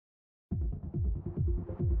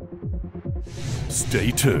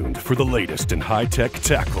Stay tuned for the latest in high-tech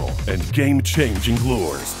tackle and game-changing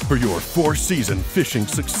lures for your four-season fishing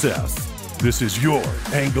success. This is your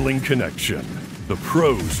Angling Connection, the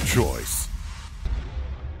pro's choice.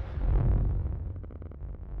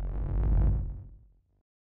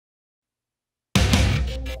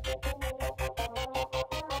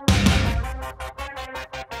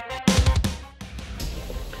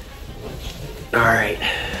 All right,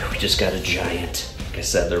 we just got a giant. Like I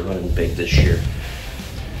said, they're running big this year.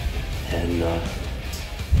 And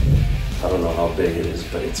I don't know how big it is,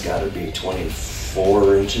 but it's gotta be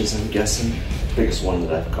 24 inches, I'm guessing. Biggest one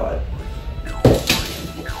that I've caught. All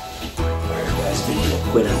right, guys, maybe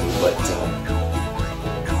I'll quit on me, but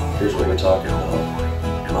here's what we're talking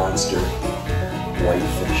about. Monster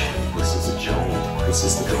whitefish. This is a giant. This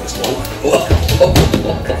is the biggest one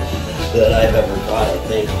that I've ever caught, I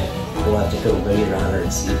think. We'll have to put a later on her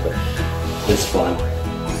and see, but it's fun.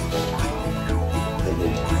 And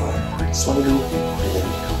then sluggo, and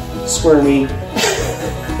then squirmy.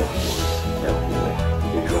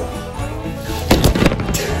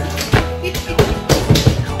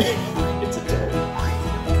 It's a dart.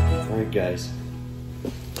 Alright guys,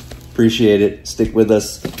 appreciate it, stick with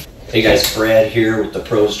us. Hey guys, Brad here with the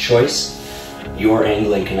Pro's Choice, your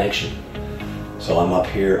Angling Connection. So I'm up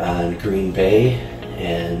here on Green Bay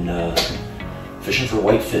and fishing for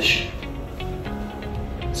whitefish.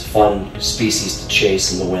 It's a fun species to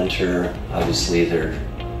chase in the winter. Obviously they're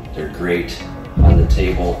great on the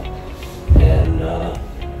table, and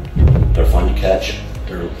they're fun to catch.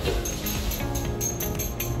 They're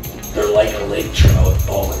like a lake trout.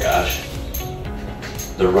 Oh my gosh.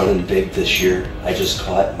 They're running big this year. I just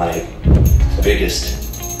caught my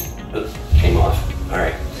biggest. Came off.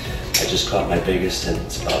 Alright. I just caught my biggest, and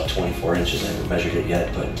it's about 24 inches. I haven't measured it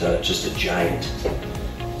yet, but just a giant.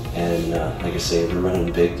 And like I say, we're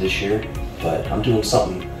running big this year, but I'm doing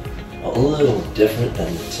something a little different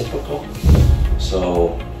than the typical.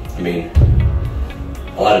 So, I mean,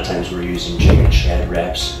 a lot of times we're using jig and shad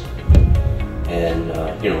wraps, and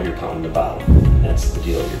you know, you're pounding the bottom. That's the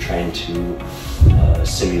deal. You're trying to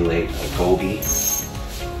simulate a goby,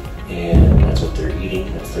 and that's what they're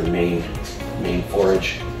eating. That's their main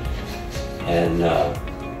forage. And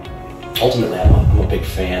ultimately, I'm a big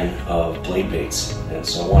fan of blade baits, and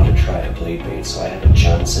so I wanted to try a blade bait. So I have a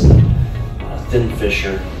Johnson Thin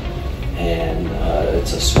Fisher, and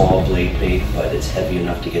it's a small blade bait, but it's heavy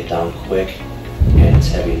enough to get down quick, and it's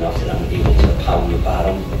heavy enough that I'm able to pound the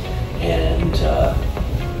bottom and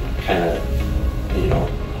kind of, you know,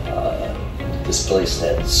 displace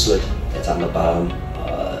that soot that's on the bottom,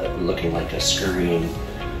 looking like a scurrying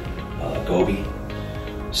goby.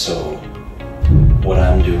 So what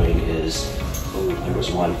I'm doing is, oh, there was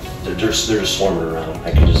one. They're just swarming around.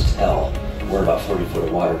 I can just tell. We're about 40 foot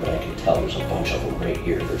of water, but I can tell there's a bunch of them right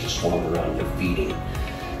here. They're just swarming around. They're feeding.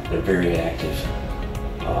 They're very active.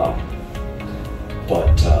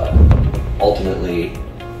 But ultimately,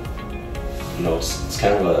 you know, it's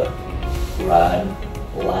kind of a rod,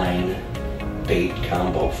 line, bait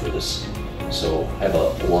combo for this. So I have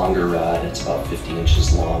a longer rod. It's about 50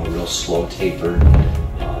 inches long, real slow taper.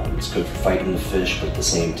 It's good for fighting the fish, but at the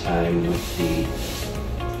same time, with the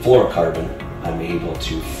fluorocarbon, I'm able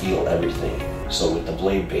to feel everything. So with the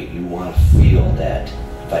blade bait, you want to feel that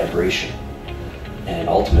vibration. And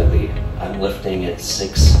ultimately, I'm lifting at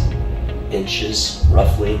 6 inches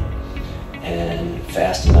roughly, and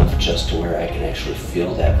fast enough just to where I can actually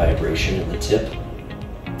feel that vibration in the tip.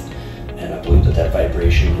 And I believe that that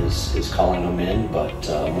vibration is calling them in, but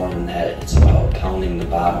more than that, it's about pounding the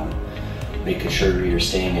bottom, making sure you're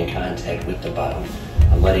staying in contact with the bottom.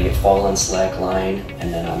 I'm letting it fall on slack line,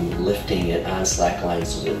 and then I'm lifting it on slack line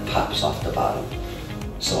so that it pops off the bottom.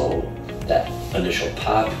 So that initial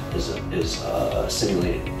pop is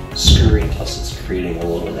simulated scurry, plus it's creating a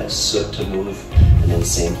little of that soot to move, and then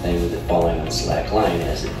same thing with it falling on slack line.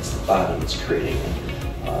 As it hits the bottom, it's creating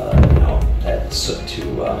you know, that soot to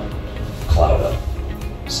cloud up.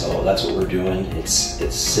 So that's what we're doing. It's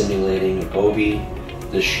simulating a goby.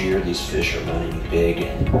 This year, these fish are running big,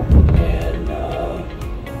 and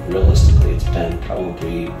realistically, it's been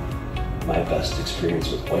probably my best experience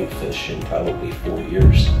with whitefish in probably 4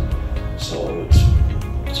 years. So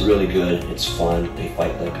it's really good. It's fun. They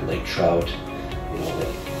fight like a lake trout. You know,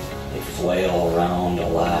 they flail around a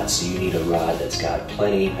lot. So you need a rod that's got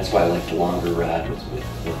plenty. That's why I like the longer rod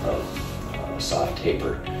with a soft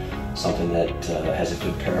taper, something that has a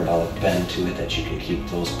good parabolic bend to it, that you can keep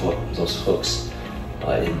those hooks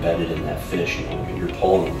embedded in that fish. You know, you're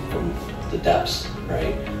pulling from the depths,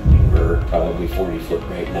 right? We're probably 40 foot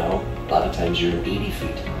right now. A lot of times you're 80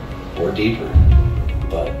 feet or deeper.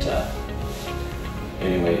 But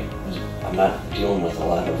anyway, I'm not dealing with a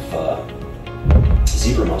lot of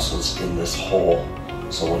zebra mussels in this hole,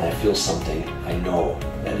 so when I feel something, I know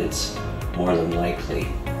that it's more than likely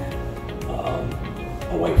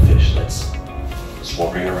a whitefish that's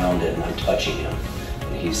swarming around it, and I'm touching him,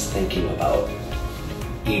 and he's thinking about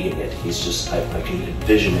eating it. He's just, I can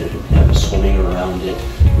envision it, him swimming around it,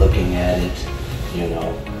 looking at it, you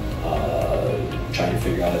know, trying to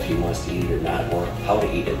figure out if he wants to eat it or not, or how to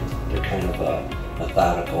eat it. They're kind of a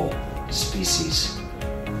methodical species.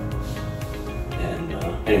 And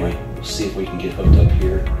anyway, we'll see if we can get hooked up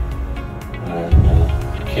here on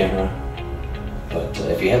camera. But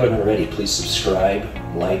if you haven't already, please subscribe,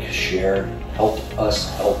 like, share, help us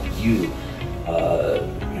help you, you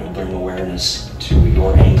know, bring awareness to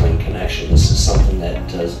your angling connection. This is something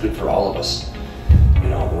that is good for all of us. You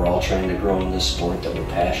know, we're all trying to grow in this sport that we're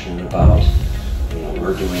passionate about. You know,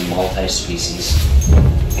 we're doing multi-species.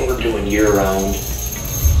 We're doing year-round.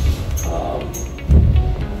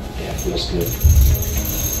 Yeah, it feels good.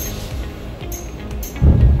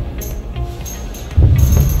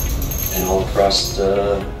 And all across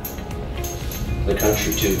the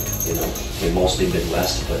country too. You know, we're mostly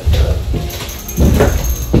Midwest, but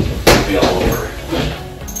we'll be all over.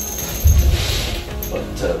 But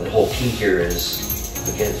the whole key here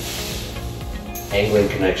is, again, angling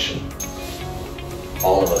connection.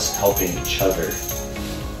 All of us helping each other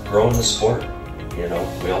grow in the sport. You know,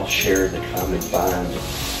 we all share the common bond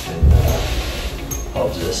and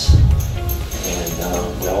of this,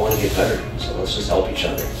 and we all want to get better. So let's just help each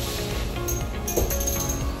other.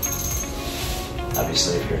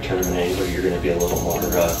 Obviously, if you're a tournament angler, you're going to be a little more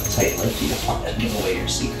tight-lipped. You don't want to give away your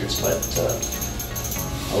secrets, but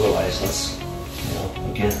otherwise, let's, you know,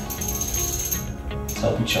 again, let's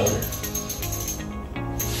help each other.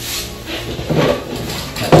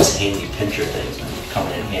 Got this handy pincher thing that's been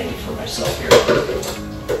coming in handy for myself here.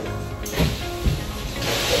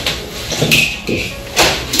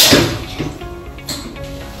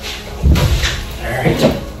 Alright.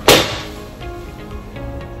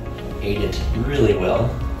 Ate it really well.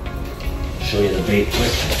 Show you the bait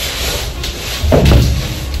quick.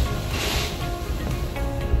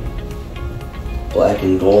 Black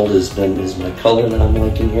and gold is my color that I'm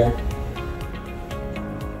liking here.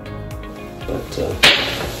 But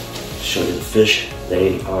show you the fish.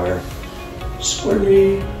 They are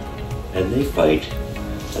squirmy, and they fight,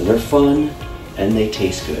 and they're fun, and they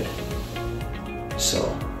taste good.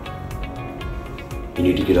 So you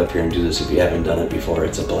need to get up here and do this if you haven't done it before.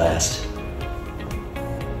 It's a blast.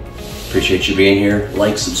 Appreciate you being here.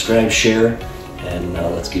 Like, subscribe, share, and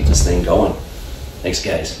let's keep this thing going. Thanks,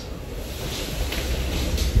 guys.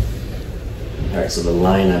 All right, so the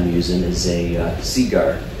line I'm using is a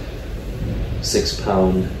Seaguar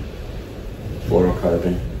 6-pound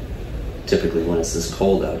fluorocarbon. Typically, when it's this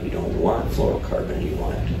cold out, you don't want fluorocarbon. You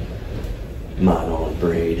want mono and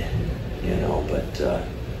braid, you know, but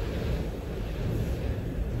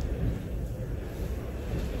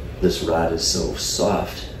this rod is so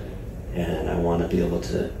soft, and I want to be able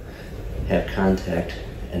to have contact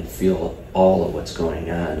and feel all of what's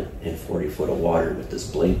going on in 40 foot of water with this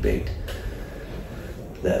blade bait,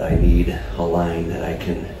 that I need a line that I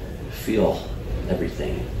can feel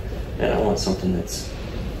everything. And I want something that's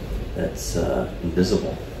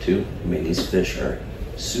invisible too. I mean, these fish are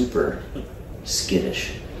super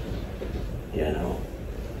skittish, you know.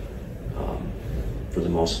 For the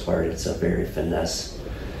most part, it's a very finesse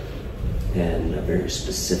and a very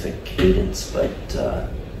specific cadence, but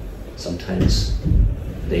sometimes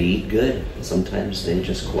they eat good, and sometimes they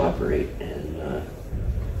just cooperate, and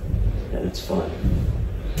it's fun.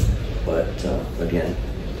 But again,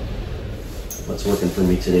 what's working for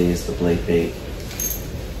me today is the blade bait.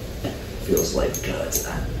 Feels like it's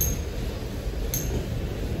not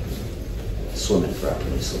swimming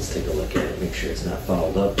properly, so let's take a look at it, make sure it's not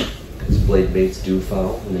fouled up, because blade baits do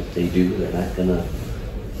foul, and if they do, they're not gonna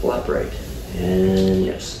flop right. And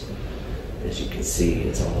yes, as you can see,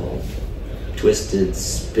 it's all twisted,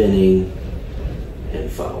 spinning, and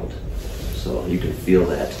fouled. So you can feel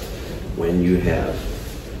that when you have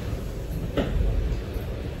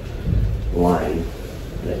line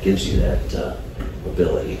that gives you that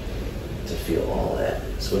ability to feel all that.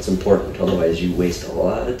 So it's important, otherwise you waste a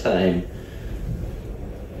lot of time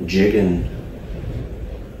jigging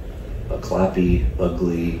a cloppy,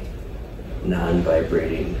 ugly,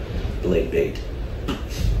 non-vibrating blade bait.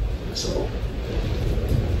 So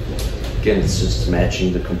again, it's just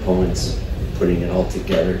matching the components, putting it all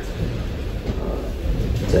together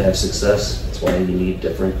to have success. That's why you need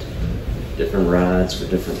different rods for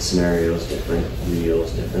different scenarios, different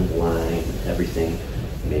reels, different line. Everything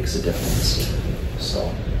makes a difference.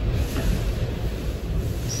 So,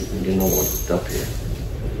 let's see if we can get another one hooked up here.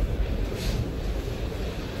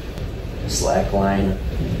 Slack line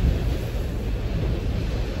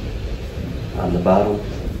on the bottom.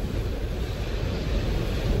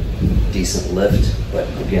 Decent lift, but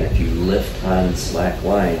again, if you lift on slack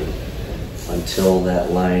line until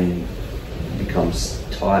that line becomes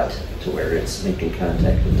taut to where it's making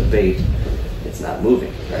contact with the bait, it's not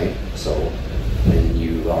moving, right? So when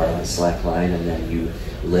you are on slack line and then you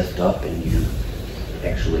lift up and you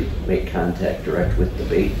actually make contact direct with the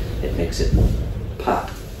bait, it makes it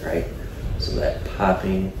pop, right? So that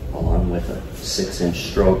popping along with a 6-inch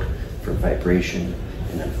stroke for vibration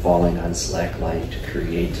and then falling on slack line to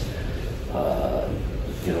create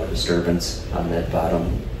disturbance on that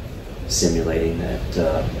bottom, simulating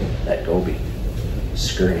that goby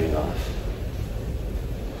skirting off.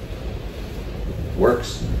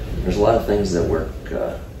 Works. There's a lot of things that work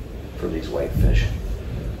for these whitefish.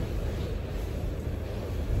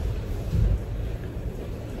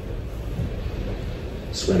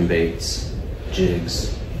 Swim baits,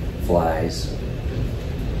 jigs, flies,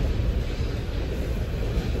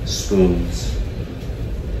 spoons,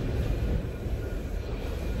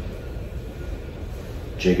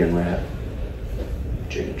 jig and wrap,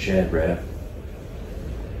 jig and shad wrap.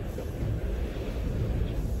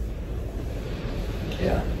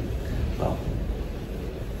 Yeah, well,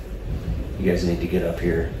 you guys need to get up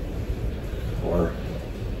here or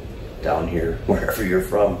down here, wherever you're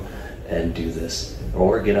from, and do this.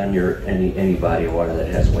 Or get on your any body of water that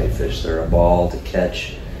has whitefish. They're a ball to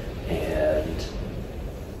catch, and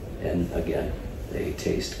again, they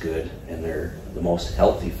taste good, and they're the most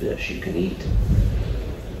healthy fish you can eat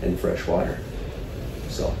in fresh water.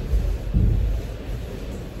 So,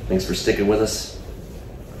 thanks for sticking with us.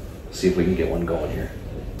 See if we can get one going here.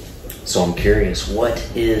 So I'm curious, what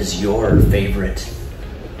is your favorite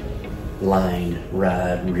line,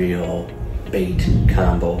 rod, reel, bait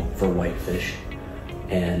combo for whitefish,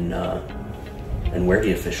 and where do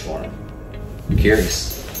you fish for them? I'm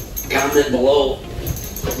curious. Comment below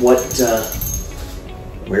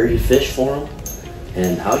where you fish for them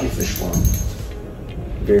and how you fish for them.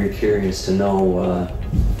 Very curious to know, what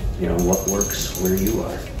works where you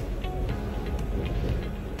are.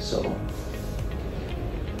 So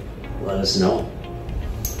let us know.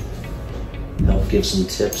 Help give some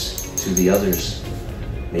tips to the others.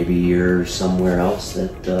 Maybe you're somewhere else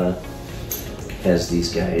that has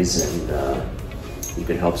these guys, and you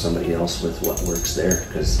can help somebody else with what works there,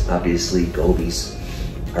 because obviously gobies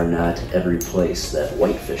are not every place that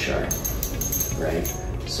whitefish are, right?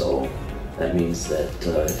 So that means that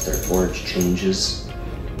if their forage changes,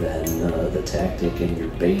 then the tactic and your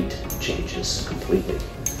bait changes completely.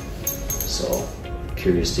 So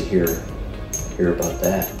curious to hear about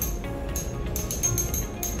that.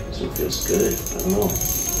 So it feels good. I don't know.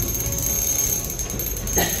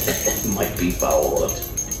 It might be foul hooked.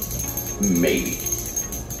 Maybe.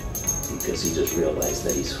 Because he just realized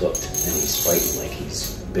that he's hooked and he's fighting like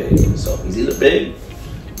he's big. So he's either big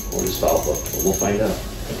or he's foul hooked. But we'll find out.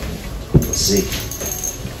 Let's see.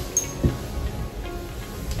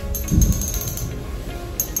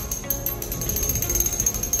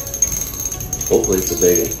 Hopefully it's a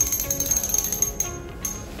big one.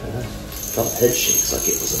 Felt head shakes like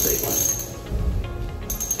it was a big one.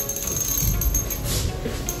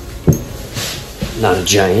 Not a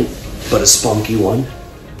giant, but a spunky one.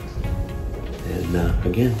 And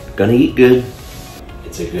again, gonna eat good.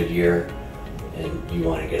 It's a good year, and you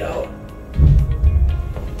want to get out.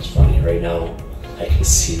 It's funny, right now I can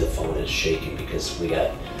see the phone is shaking because we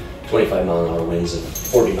got 25-mile-an-hour winds and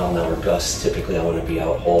 40-mile-an-hour gusts. Typically I want to be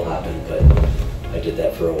out hole hopping, but I did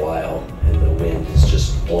that for a while, and the wind is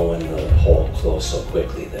just blowing the hole close so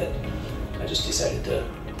quickly that I just decided to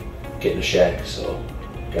get in a shack. So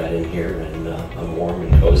got in here, and I'm warm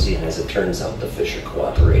and cozy, and as it turns out, the fish are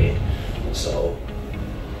cooperating. So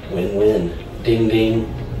win-win, ding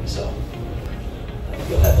ding. So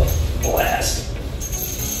you'll have a blast.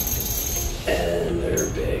 And they're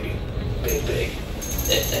big, big, big.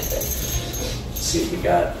 Let's see what we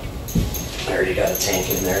got. I already got a tank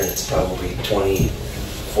in there that's probably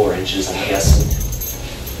 24 inches, I'm guessing.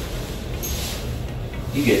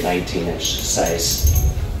 You get 19-inch size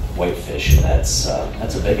whitefish, and that's a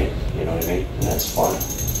big one, you know what I mean? And that's fun.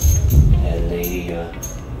 And they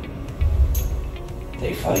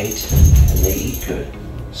fight and they eat good.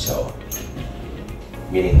 So,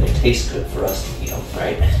 meaning they taste good for us to eat them,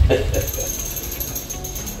 right? Let's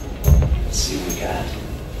see what we got.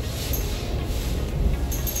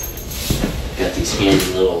 Got these handy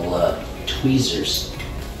little tweezers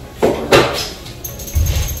for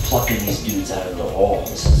plucking these dudes out of the hole.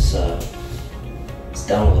 This is it's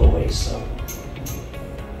down a little ways, so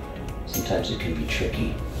sometimes it can be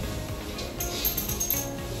tricky.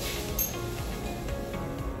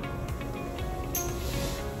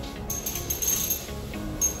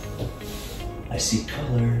 I see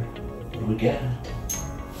color. What do we got?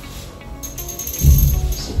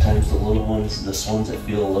 Sometimes the little ones, the ones that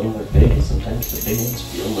feel a little are big, and sometimes the big ones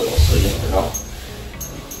feel little, so you never know.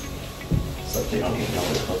 It's like they don't even know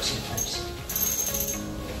where to hook sometimes.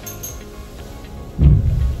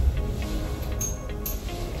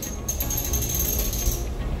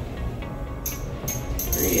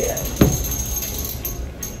 Where you at?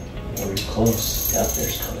 We're close. Yep,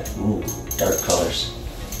 there's color. Ooh, dark colors.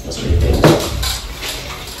 Must be a big one.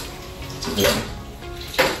 It's a good one.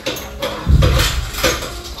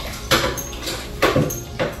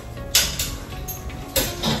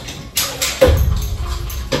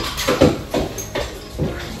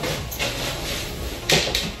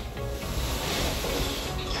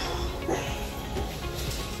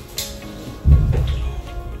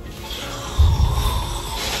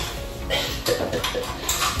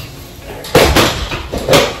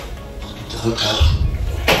 Hook up.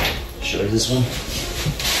 Show you this one.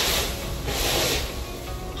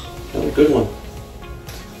 Another good one.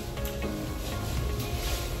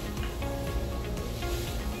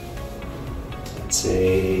 I'd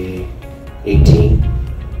say 18,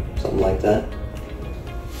 something like that.